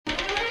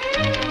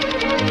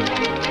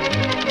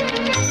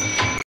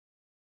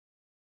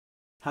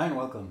Hi and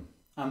welcome,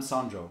 I'm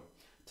Sandro.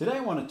 Today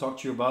I want to talk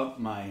to you about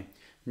my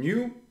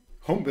new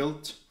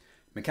home-built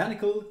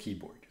mechanical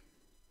keyboard.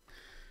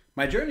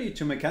 My journey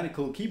to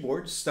mechanical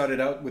keyboards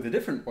started out with a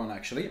different one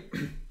actually.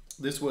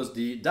 This was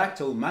the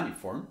Dactyl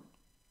Maniform,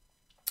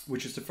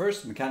 which is the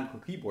first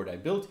mechanical keyboard I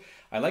built.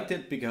 I liked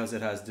it because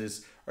it has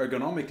this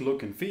ergonomic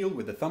look and feel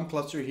with the thumb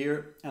cluster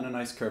here and a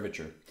nice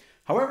curvature.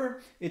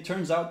 However, it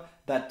turns out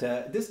that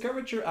this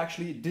curvature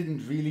actually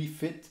didn't really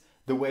fit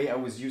the way I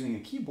was using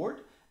a keyboard.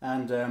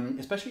 And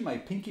especially my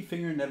pinky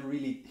finger never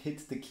really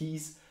hit the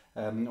keys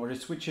or the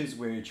switches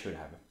where it should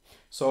have.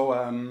 So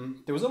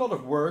there was a lot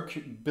of work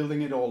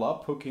building it all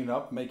up, hooking it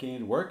up, making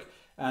it work.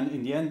 And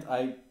in the end,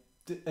 I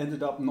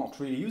ended up not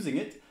really using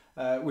it,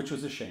 which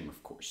was a shame,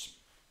 of course.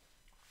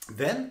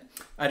 Then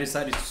I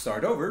decided to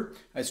start over.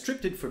 I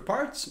stripped it for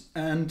parts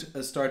and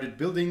started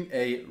building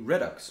a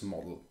Redox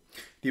model.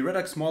 The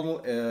Redox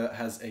model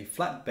has a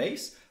flat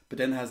base, but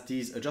then has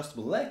these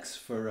adjustable legs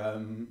for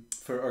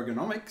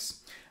ergonomics.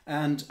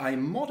 And I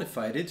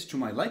modified it to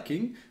my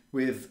liking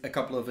with a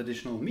couple of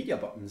additional media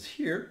buttons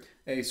here,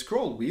 a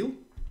scroll wheel,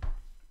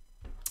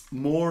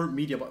 more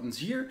media buttons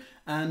here,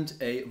 and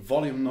a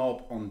volume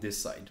knob on this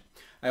side.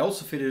 I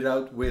also fitted it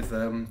out with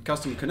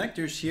custom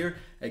connectors here,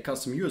 a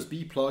custom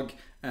USB plug,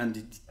 and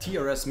the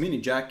TRS mini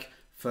jack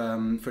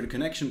for the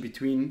connection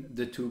between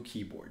the two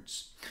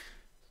keyboards.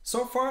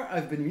 So far,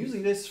 I've been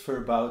using this for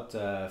about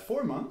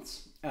 4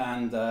 months,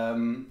 and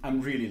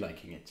I'm really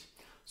liking it.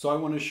 So I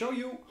want to show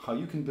you how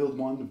you can build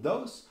one of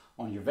those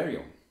on your very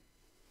own.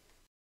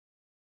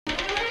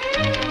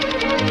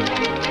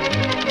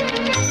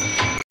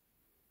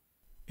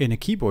 In a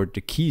keyboard,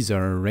 the keys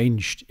are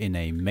arranged in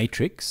a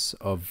matrix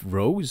of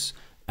rows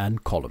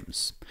and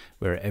columns,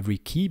 where every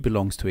key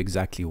belongs to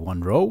exactly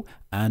one row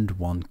and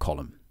one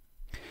column.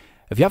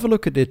 If you have a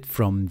look at it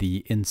from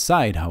the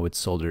inside, how it's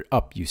soldered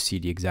up, you see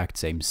the exact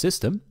same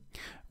system,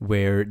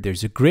 where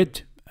there's a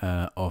grid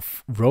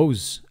of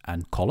rows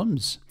and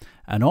columns,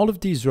 and all of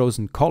these rows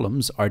and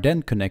columns are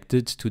then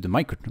connected to the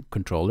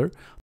microcontroller.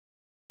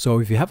 So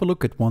if you have a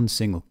look at one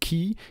single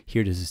key,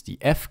 here this is the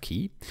F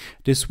key,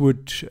 this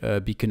would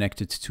be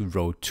connected to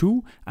row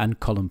 2 and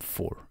column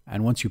 4.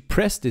 And once you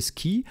press this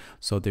key,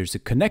 so there's a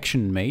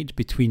connection made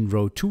between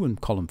row 2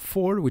 and column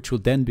 4, which will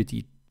then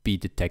be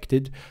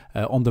detected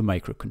on the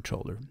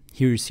microcontroller.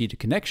 Here you see the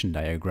connection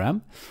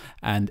diagram,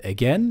 and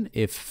again,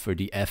 if for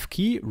the F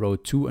key, row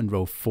 2 and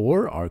row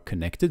 4 are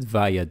connected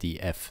via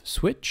the F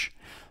switch,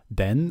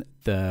 then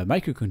the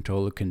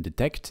microcontroller can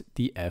detect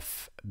the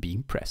F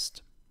being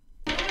pressed.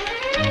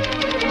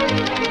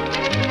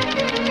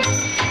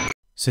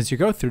 Since you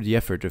go through the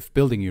effort of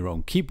building your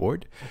own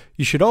keyboard,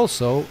 you should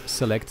also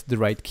select the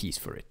right keys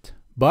for it.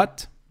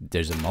 But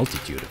there's a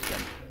multitude of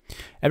them.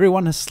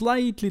 Everyone has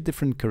slightly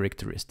different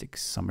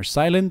characteristics. Some are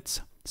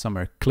silent, some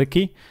are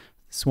clicky,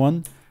 this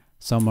one.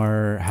 Some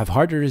have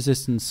harder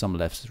resistance, some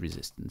less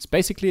resistance.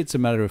 Basically, it's a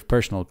matter of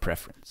personal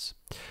preference.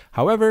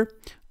 However,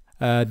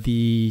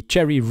 the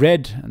cherry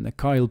red and the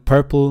Kyle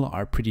purple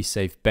are pretty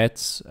safe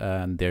bets,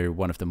 and they're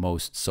one of the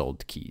most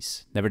sold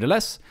keys.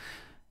 Nevertheless,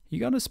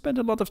 you're gonna spend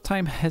a lot of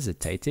time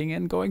hesitating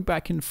and going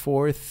back and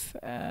forth,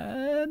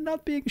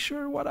 not being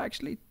sure what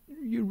actually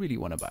you really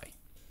want to buy.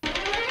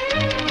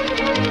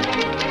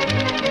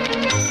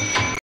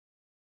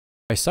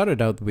 I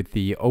started out with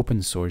the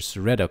open source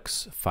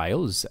Redox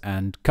files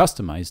and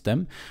customized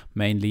them,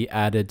 mainly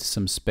added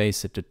some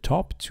space at the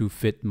top to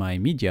fit my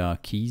media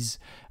keys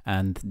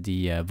and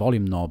the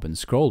volume knob and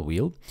scroll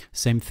wheel.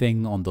 Same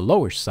thing on the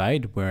lower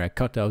side, where I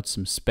cut out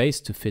some space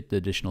to fit the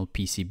additional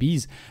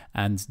PCBs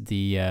and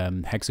the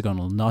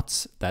hexagonal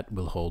nuts that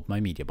will hold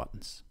my media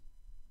buttons.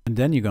 And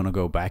then you're gonna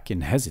go back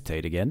and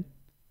hesitate again,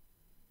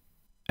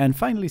 and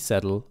finally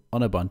settle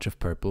on a bunch of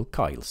purple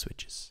Kyle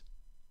switches.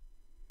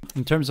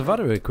 In terms of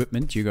other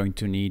equipment, you're going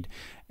to need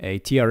a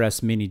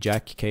TRS mini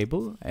jack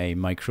cable, a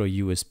micro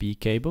USB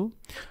cable,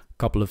 a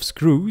couple of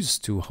screws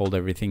to hold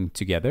everything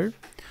together,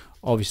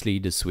 obviously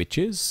the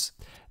switches,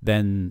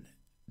 then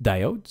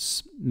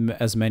diodes,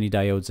 as many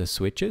diodes as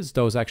switches.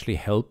 Those actually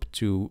help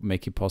to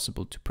make it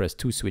possible to press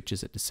 2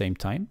 switches at the same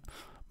time.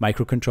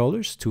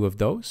 Microcontrollers, 2 of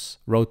those,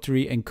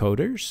 rotary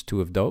encoders,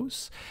 2 of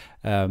those,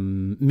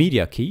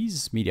 media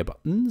keys, media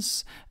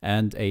buttons,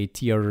 and a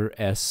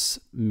TRS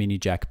mini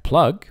jack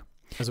plug,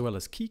 as well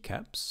as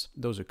keycaps.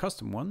 Those are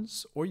custom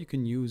ones, or you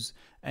can use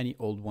any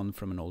old one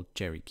from an old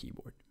Cherry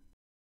keyboard.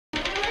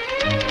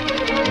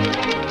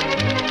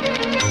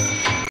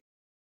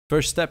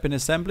 First step in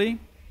assembly,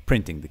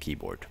 printing the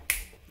keyboard.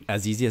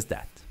 As easy as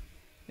that.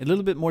 A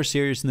little bit more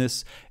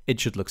seriousness, it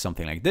should look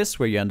something like this,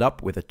 where you end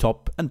up with a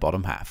top and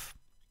bottom half.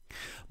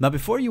 Now,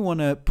 before you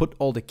want to put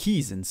all the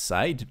keys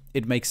inside,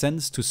 it makes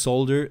sense to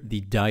solder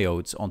the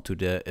diodes onto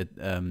the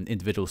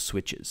individual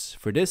switches.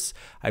 For this,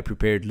 I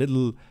prepared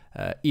little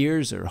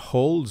ears or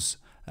holes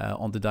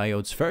on the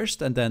diodes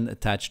first, and then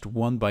attached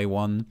one by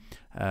one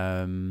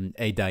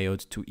a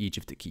diode to each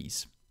of the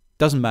keys.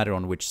 Doesn't matter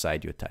on which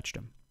side you attach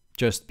them,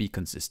 just be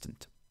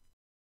consistent.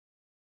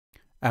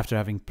 After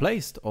having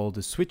placed all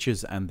the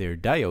switches and their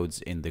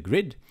diodes in the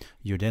grid,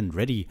 you're then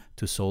ready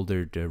to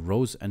solder the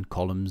rows and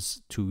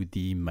columns to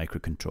the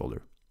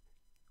microcontroller.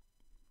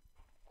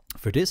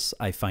 For this,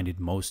 I find it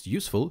most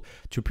useful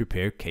to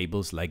prepare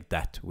cables like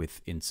that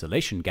with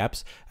insulation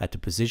gaps at the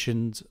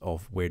positions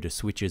of where the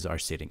switches are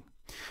sitting.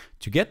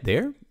 To get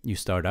there, you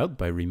start out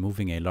by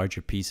removing a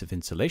larger piece of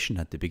insulation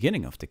at the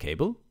beginning of the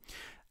cable,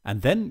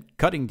 and then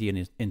cutting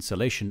the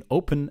insulation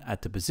open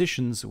at the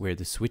positions where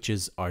the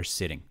switches are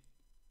sitting.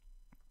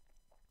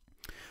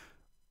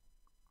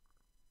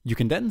 You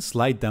can then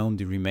slide down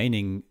the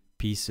remaining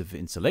piece of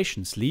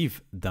insulation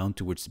sleeve down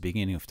towards the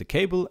beginning of the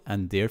cable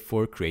and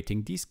therefore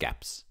creating these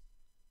gaps.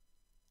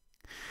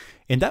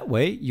 In that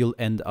way, you'll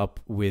end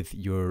up with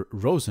your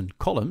rows and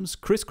columns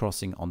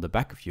crisscrossing on the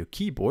back of your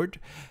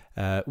keyboard,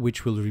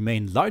 which will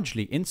remain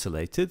largely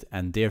insulated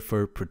and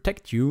therefore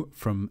protect you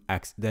from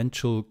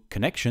accidental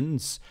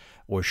connections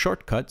or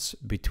shortcuts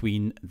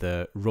between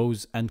the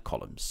rows and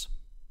columns.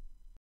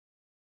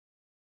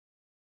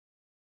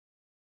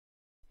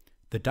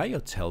 The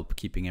diodes help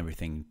keeping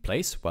everything in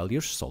place while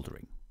you're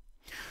soldering.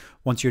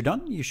 Once you're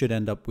done, you should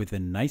end up with a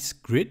nice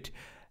grid,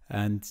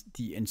 and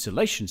the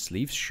insulation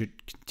sleeves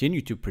should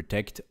continue to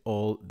protect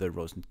all the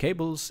rows and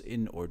cables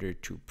in order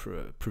to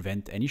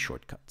prevent any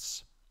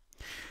shortcuts.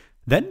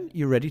 Then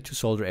you're ready to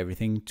solder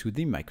everything to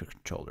the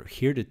microcontroller.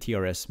 Here the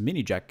TRS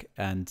mini jack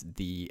and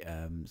the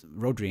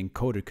rotary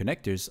encoder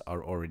connectors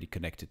are already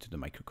connected to the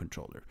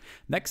microcontroller.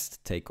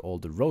 Next, take all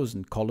the rows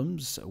and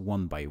columns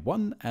one by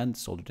one and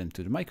solder them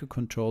to the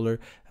microcontroller,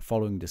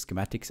 following the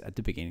schematics at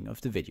the beginning of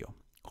the video.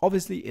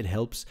 Obviously, it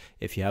helps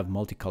if you have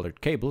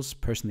multicolored cables.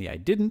 Personally, I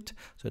didn't,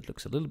 so it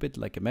looks a little bit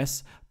like a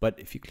mess, but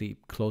if you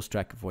keep close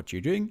track of what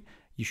you're doing,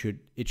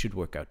 it should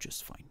work out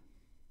just fine.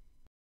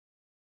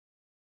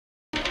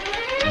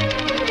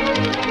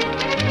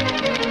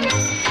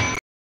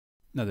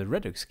 Now, the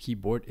Redox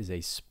keyboard is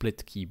a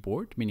split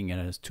keyboard, meaning it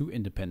has two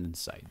independent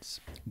sides.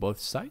 Both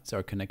sides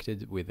are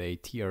connected with a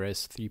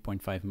TRS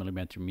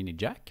 3.5mm mini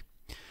jack,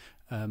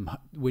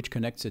 which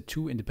connects the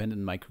two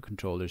independent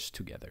microcontrollers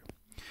together.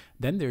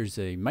 Then there's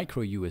a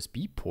micro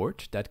USB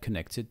port that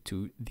connects it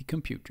to the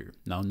computer.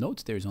 Now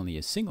note there's only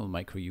a single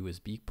micro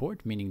USB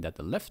port, meaning that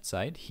the left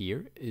side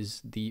here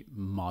is the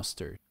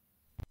master.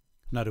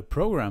 Now to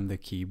program the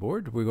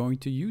keyboard, we're going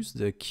to use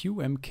the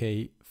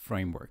QMK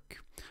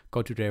framework.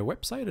 Go to their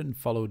website and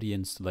follow the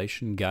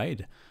installation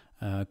guide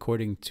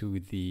according to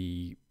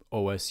the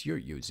OS you're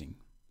using.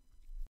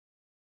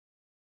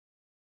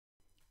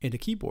 In the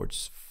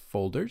keyboards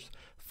folders,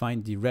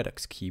 find the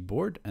Redox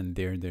keyboard, and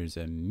there's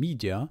a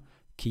media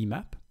key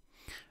map.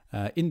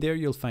 In there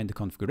you'll find the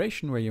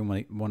configuration where you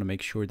might want to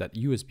make sure that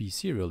USB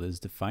serial is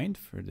defined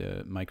for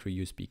the micro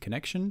USB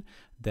connection.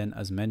 Then,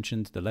 as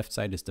mentioned, the left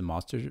side is the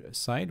master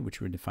side,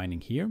 which we're defining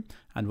here,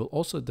 and we'll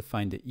also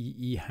define the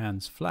EE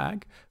hands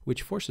flag,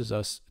 which forces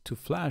us to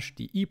flash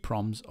the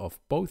EEPROMs of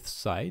both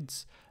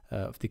sides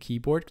of the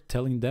keyboard,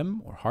 telling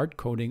them, or hard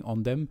coding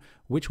on them,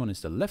 which one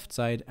is the left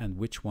side and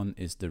which one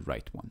is the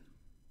right one.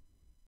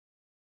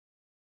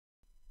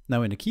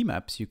 Now in the key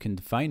maps, you can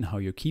define how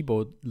your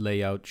keyboard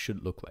layout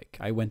should look like.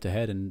 I went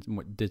ahead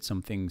and did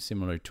something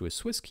similar to a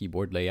Swiss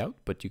keyboard layout,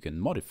 but you can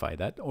modify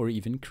that or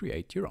even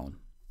create your own.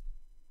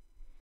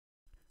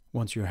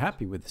 Once you're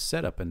happy with the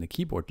setup and the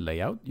keyboard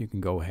layout, you can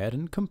go ahead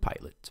and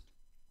compile it.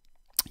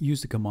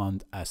 Use the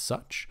command as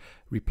such,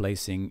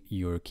 replacing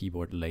your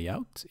keyboard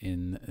layout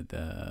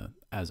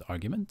as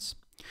arguments.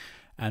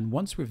 And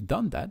once we've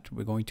done that,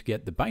 we're going to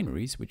get the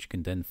binaries, which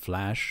can then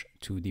flash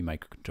to the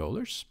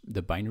microcontrollers.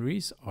 The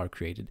binaries are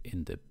created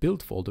in the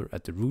build folder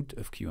at the root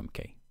of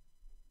QMK.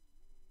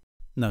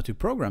 Now to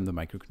program the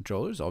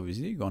microcontrollers,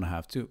 obviously you're going to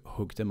have to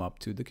hook them up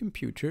to the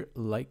computer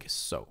like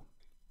so.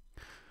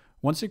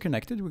 Once they're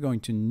connected, we're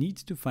going to need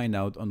to find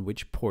out on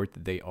which port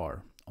they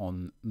are.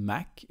 On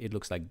Mac, it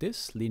looks like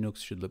this. Linux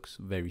should look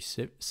very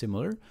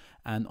similar.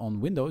 And on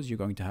Windows, you're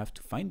going to have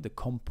to find the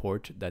COM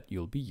port that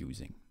you'll be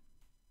using.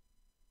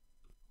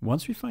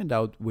 Once we find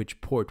out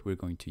which port we're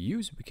going to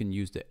use, we can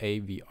use the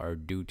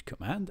avrdude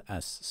command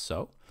as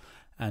so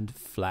and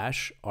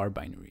flash our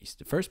binaries.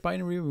 The first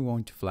binary we're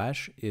going to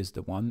flash is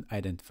the one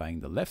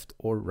identifying the left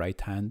or right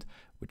hand,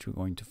 which we're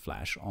going to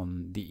flash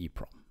on the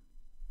EEPROM.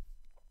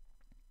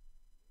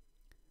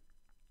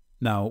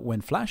 Now,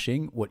 when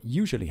flashing, what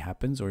usually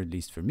happens, or at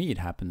least for me it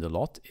happens a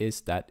lot, is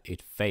that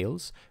it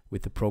fails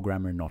with the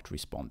programmer not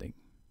responding.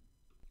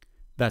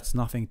 That's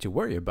nothing to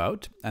worry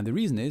about, and the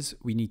reason is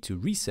we need to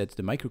reset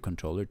the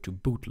microcontroller to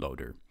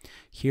Bootloader.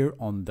 Here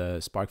on the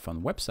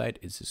SparkFun website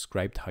it's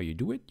described how you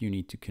do it. You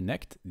need to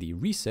connect the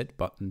reset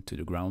button to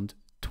the ground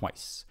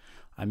twice.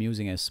 I'm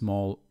using a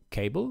small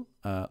cable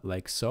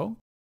like so,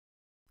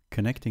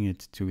 connecting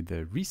it to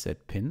the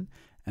reset pin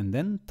and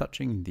then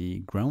touching the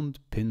ground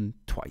pin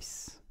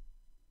twice.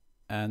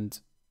 And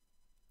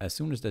as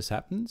soon as this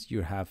happens,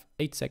 you have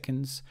 8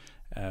 seconds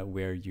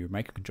where your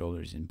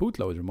microcontroller is in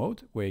bootloader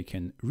mode, where you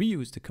can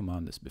reuse the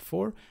command as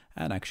before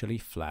and actually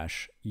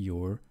flash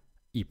your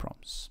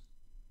EEPROMs.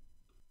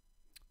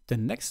 The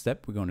next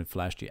step, we're going to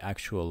flash the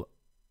actual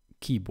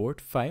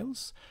keyboard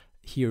files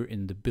here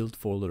in the build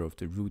folder of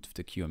the root of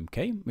the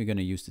QMK, we're going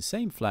to use the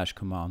same flash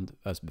command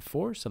as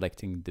before,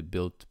 selecting the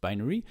build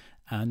binary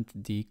and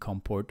the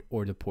COM port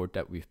or the port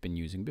that we've been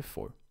using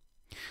before.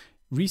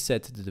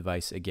 Reset the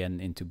device again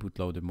into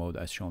bootloader mode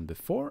as shown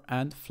before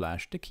and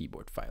flash the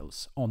keyboard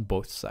files on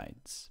both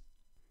sides.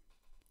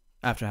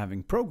 After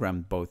having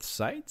programmed both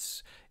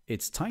sides,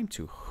 it's time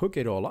to hook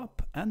it all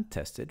up and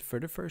test it for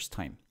the first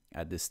time.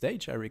 At this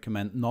stage, I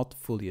recommend not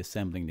fully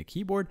assembling the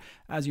keyboard,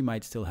 as you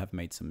might still have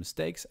made some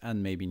mistakes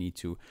and maybe need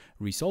to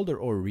resolder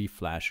or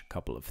reflash a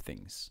couple of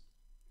things.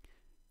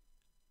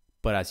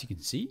 But as you can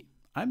see,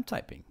 I'm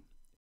typing.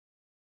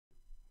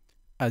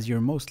 As you're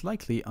most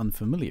likely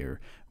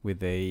unfamiliar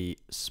with a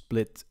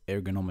split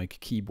ergonomic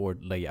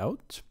keyboard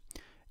layout,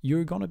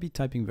 you're gonna be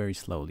typing very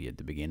slowly at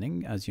the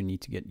beginning as you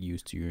need to get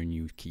used to your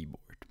new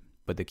keyboard.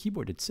 But the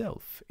keyboard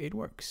itself, it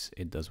works.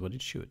 It does what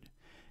it should.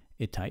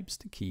 It types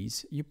the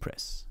keys you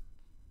press.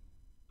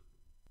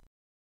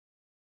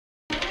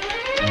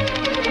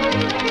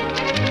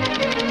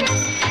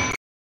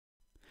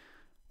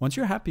 Once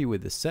you're happy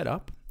with the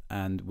setup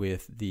and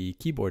with the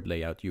keyboard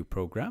layout you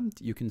programmed,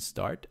 you can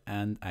start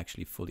and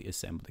actually fully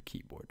assemble the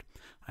keyboard.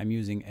 I'm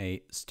using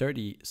a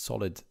sturdy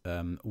solid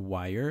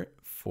wire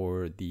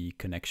for the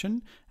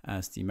connection,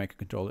 as the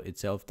microcontroller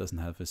itself doesn't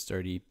have a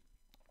sturdy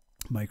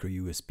micro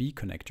USB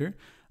connector.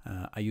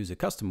 I use a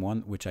custom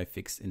one which I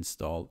fixed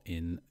installed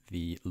in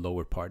the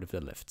lower part of the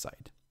left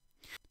side,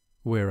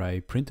 where I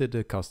printed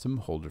a custom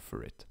holder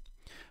for it.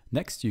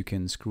 Next, you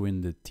can screw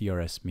in the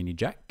TRS mini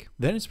jack.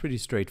 Then it's pretty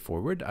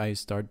straightforward. I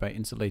start by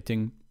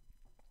insulating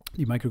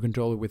the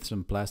microcontroller with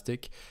some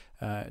plastic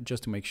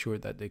just to make sure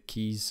that the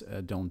keys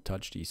don't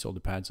touch the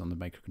solder pads on the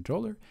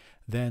microcontroller.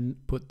 Then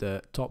put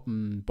the top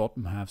and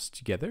bottom halves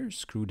together,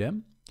 screw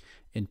them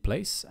in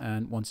place,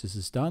 and once this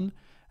is done,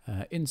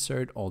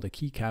 insert all the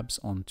keycaps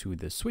onto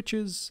the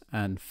switches,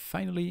 and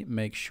finally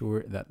make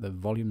sure that the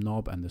volume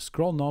knob and the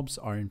scroll knobs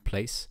are in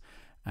place,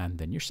 and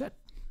then you're set.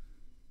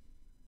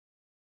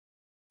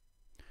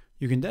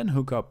 You can then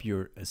hook up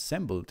your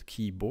assembled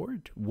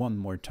keyboard one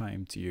more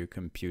time to your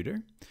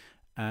computer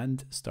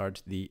and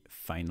start the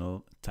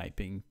final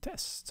typing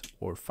test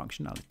or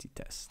functionality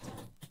test.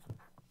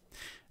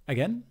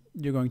 Again,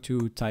 you're going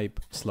to type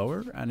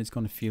slower and it's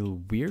going to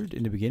feel weird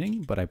in the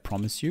beginning, but I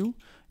promise you,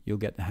 you'll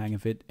get the hang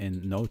of it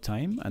in no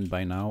time. And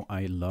by now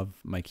I love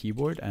my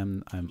keyboard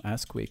and I'm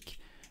as quick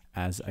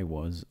as I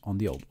was on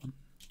the old one.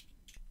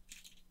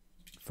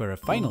 For a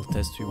final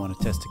test, we want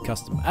to test the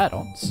custom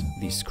add-ons,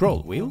 the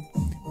scroll wheel,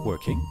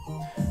 working,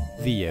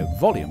 the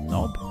volume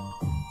knob,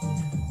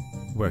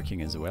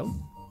 working as well,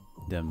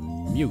 the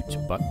mute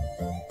button,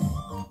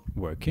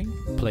 working,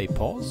 play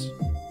pause,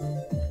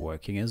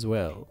 working as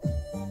well.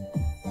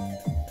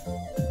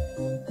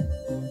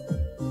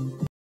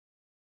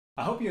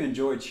 I hope you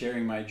enjoyed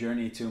sharing my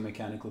journey to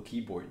mechanical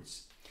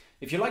keyboards.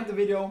 If you liked the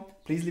video,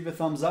 please leave a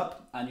thumbs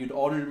up, and you'd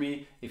honor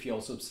me if you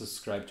also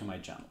subscribe to my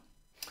channel.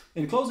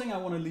 In closing, I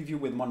want to leave you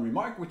with one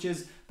remark, which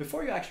is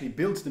before you actually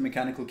build the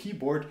mechanical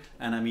keyboard,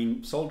 and I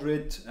mean solder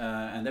it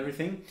and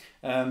everything,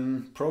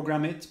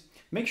 program it,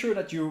 make sure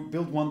that you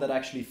build one that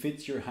actually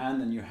fits your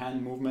hand and your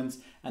hand movements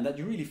and that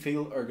you really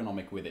feel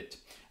ergonomic with it.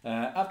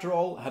 After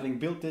all, having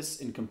built this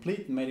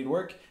incomplete and made it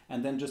work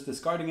and then just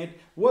discarding it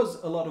was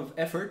a lot of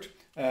effort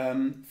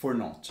for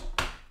naught.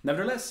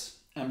 Nevertheless,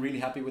 I'm really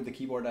happy with the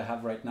keyboard I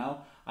have right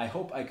now. I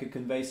hope I could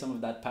convey some of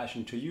that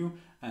passion to you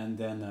and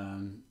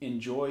then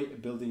enjoy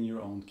building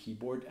your own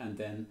keyboard and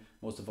then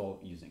most of all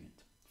using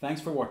it.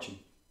 Thanks for watching.